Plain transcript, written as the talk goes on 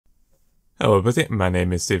Hello everybody, my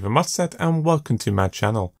name is Stephen Motset and welcome to my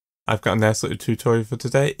channel. I've got a nice little tutorial for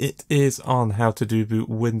today. It is on how to deboot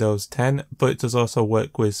Windows 10, but it does also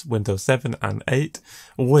work with Windows 7 and 8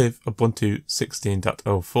 with Ubuntu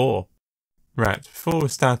 16.04. Right, before we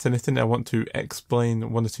start anything, I want to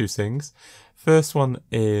explain one or two things. First one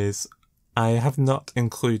is I have not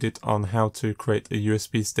included on how to create a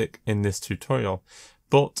USB stick in this tutorial.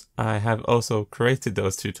 But I have also created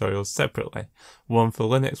those tutorials separately. One for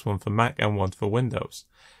Linux, one for Mac, and one for Windows.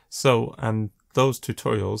 So, and those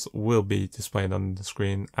tutorials will be displayed on the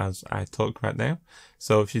screen as I talk right now.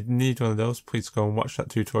 So if you need one of those, please go and watch that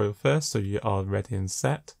tutorial first so you are ready and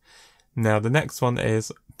set. Now the next one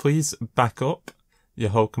is, please back up your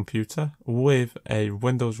whole computer with a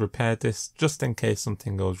Windows repair disk just in case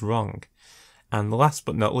something goes wrong. And last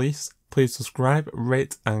but not least, please subscribe,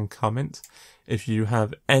 rate and comment. If you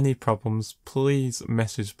have any problems, please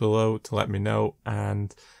message below to let me know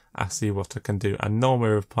and I'll see what I can do. I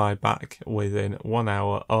normally reply back within 1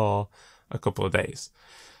 hour or a couple of days.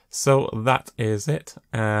 So that is it,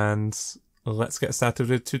 and let's get started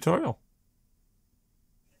with the tutorial.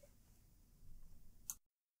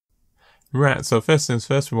 Right, so first things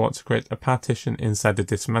first, we want to create a partition inside the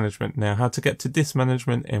disk management. Now, how to get to disk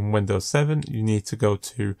management in Windows 7, you need to go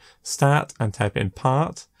to Start and type in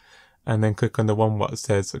Part, and then click on the one that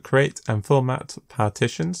says Create and Format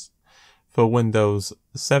Partitions. For Windows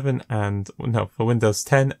 10 and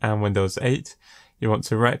Windows 8, you want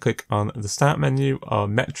to right click on the Start menu or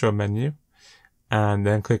Metro menu, and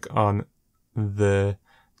then click on the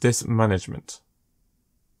Disk Management.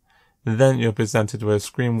 Then you're presented with a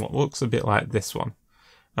screen what looks a bit like this one.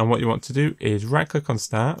 And what you want to do is right click on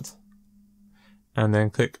Start and then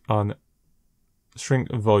click on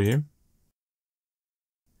Shrink Volume.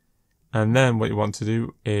 And then what you want to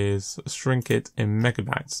do is shrink it in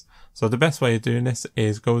megabytes. So the best way of doing this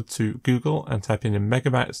is go to Google and type in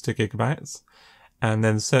megabytes to gigabytes and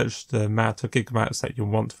then search the amount of gigabytes that you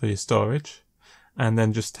want for your storage and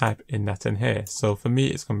then just type in that in here. So for me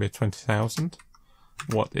it's going to be 20,000.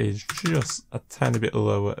 What is just a tiny bit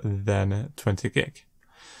lower than 20 gig.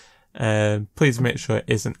 Please make sure it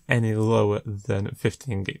isn't any lower than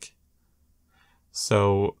 15 gig.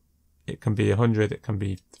 So it can be 100, it can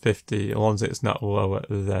be 50, as long as it's not lower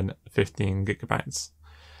than 15 gigabytes.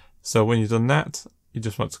 So when you've done that, you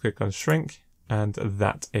just want to click on shrink, and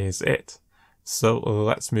that is it. So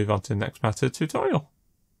let's move on to the next part of the tutorial.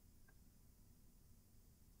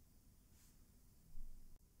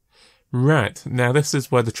 Right, now this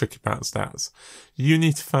is where the tricky part starts. You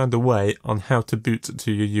need to find a way on how to boot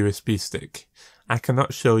to your USB stick. I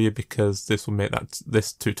cannot show you because this will make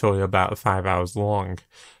this tutorial about 5 hours long,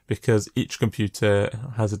 because each computer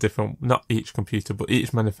has a different, not each computer, but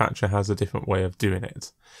each manufacturer has a different way of doing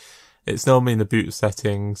it. It's normally in the boot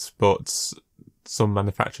settings, but some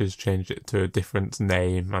manufacturers change it to a different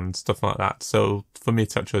name and stuff like that. So for me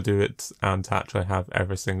to actually do it and to actually have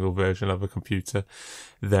every single version of a computer,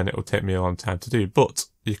 then it will take me a long time to do. But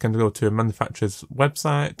you can go to a manufacturer's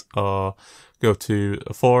website or go to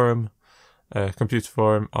a forum, a computer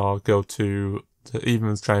forum, or go to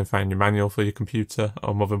even try and find your manual for your computer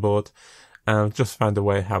or motherboard and just find a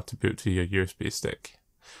way how to boot to your USB stick.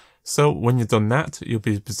 So when you've done that, you'll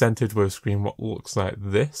be presented with a screen what looks like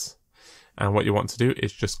this. And what you want to do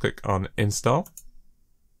is just click on Install.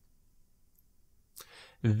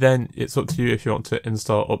 Then it's up to you if you want to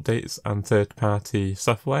install updates and third-party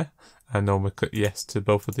software. And normally click yes to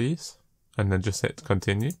both of these. And then just hit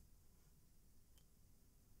Continue.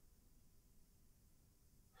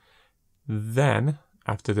 Then,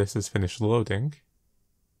 after this is finished loading,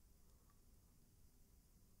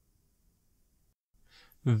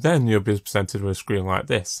 then you'll be presented with a screen like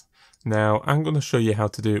this. Now, I'm going to show you how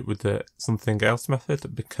to do it with the something else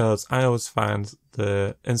method, because I always find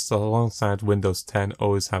the install alongside Windows 10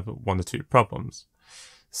 always have one or two problems.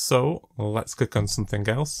 So let's click on something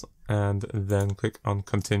else and then click on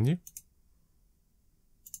Continue.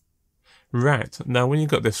 Right, now when you've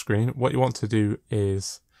got this screen, what you want to do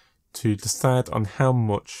is to decide on how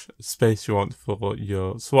much space you want for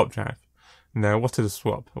your swap drive. Now, what is a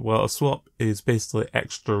swap? Well, a swap is basically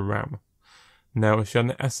extra RAM. Now, if you're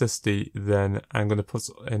on an SSD, then I'm going to put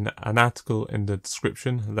in an article in the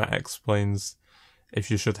description that explains if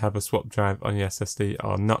you should have a swap drive on your SSD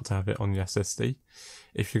or not to have it on your SSD.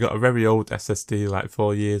 If you've got a very old SSD, like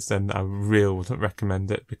 4 years, then I really wouldn't recommend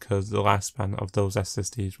it because the lifespan of those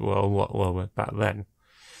SSDs were a lot lower back then.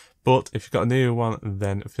 But if you've got a new one,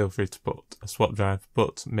 then feel free to put a swap drive,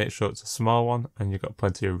 but make sure it's a small one and you've got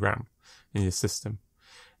plenty of RAM in your system.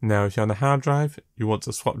 Now, if you're on a hard drive, you want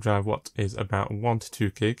to swap drive what is about 1 to 2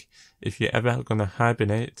 gig. If you're ever going to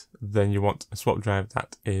hibernate, then you want a swap drive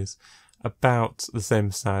that is about the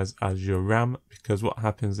same size as your RAM, because what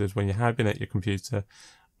happens is when you hibernate your computer,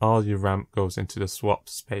 all your RAM goes into the swap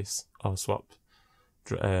space or swap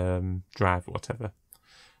drive, whatever.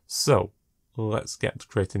 So let's get to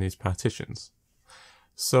creating these partitions.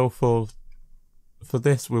 So for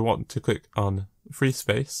this, we want to click on free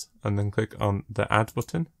space and then click on the add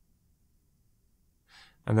button.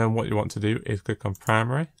 And then what you want to do is click on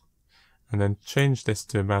primary and then change this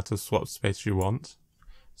to the amount of swap space you want.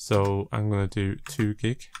 So I'm going to do 2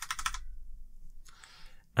 gig.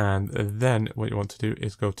 And then what you want to do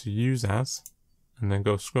is go to use as and then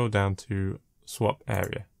go scroll down to swap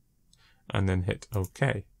area and then hit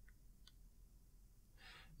OK.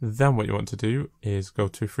 Then what you want to do is go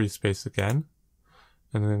to free space again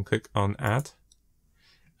and then click on add.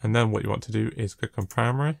 And then what you want to do is click on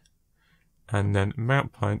primary and then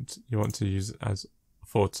mount point you want to use as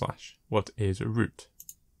 / what is root.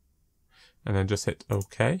 And then just hit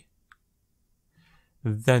OK.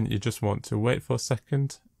 Then you just want to wait for a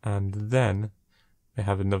second, and then we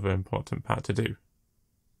have another important part to do.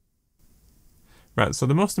 Right, so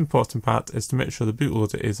the most important part is to make sure the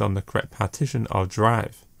bootloader is on the correct partition or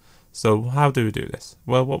drive. So how do we do this?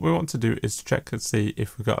 Well, what we want to do is check and see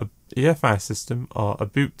if we've got an EFI system or a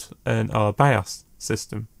boot or a BIOS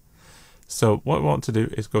system. So what we want to do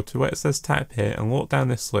is go to where it says type here and look down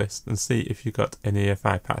this list and see if you've got an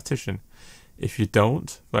EFI partition. If you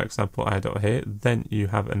don't, for example I don't here, then you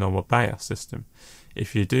have a normal BIOS system.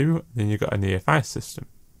 If you do, then you've got an EFI system.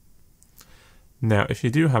 Now if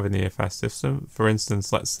you do have an EFI system, for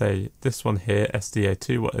instance let's say this one here,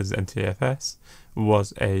 SDA2, what is NTFS,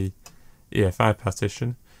 was a EFI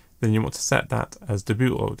partition, then you want to set that as the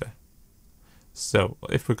bootloader. So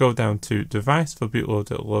if we go down to device for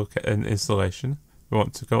bootloader locate and installation, we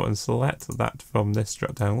want to go and select that from this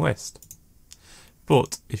drop down list.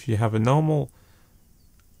 But if you have a normal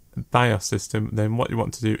BIOS system, then what you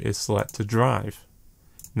want to do is select a drive.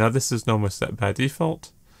 Now this is normally set by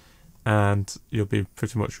default and you'll be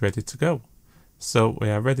pretty much ready to go. So we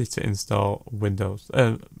are ready to install Windows,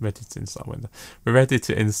 we're ready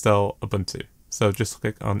to install Ubuntu. So just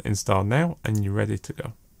click on install now and you're ready to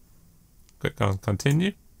go. Click on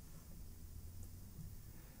continue.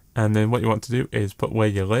 And then what you want to do is put where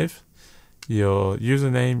you live, your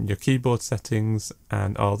username, your keyboard settings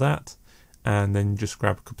and all that. And then just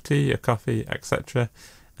grab a cup of tea, a coffee, etc.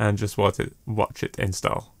 and just watch it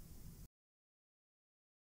install.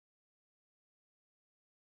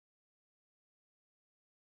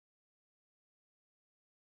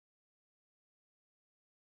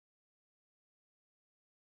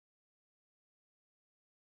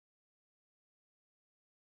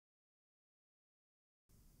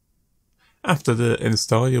 After the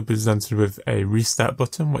install, you'll be presented with a restart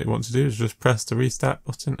button. What you want to do is just press the restart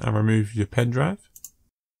button and remove your pen drive.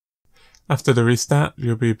 After the restart,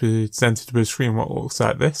 you'll be presented with a screen what looks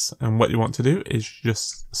like this, and what you want to do is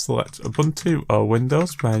just select Ubuntu or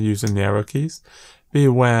Windows by using the arrow keys. Be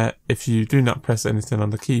aware if you do not press anything on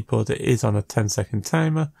the keyboard, it is on a 10-second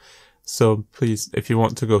timer. So please, if you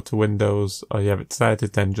want to go to Windows or you have it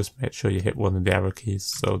decided, then just make sure you hit one of the arrow keys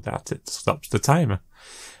so that it stops the timer.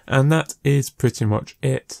 And that is pretty much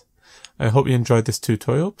it. I hope you enjoyed this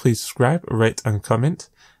tutorial. Please subscribe, rate and comment.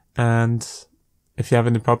 And if you have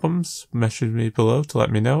any problems, message me below to let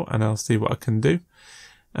me know and I'll see what I can do.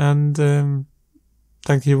 And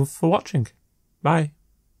thank you for watching. Bye.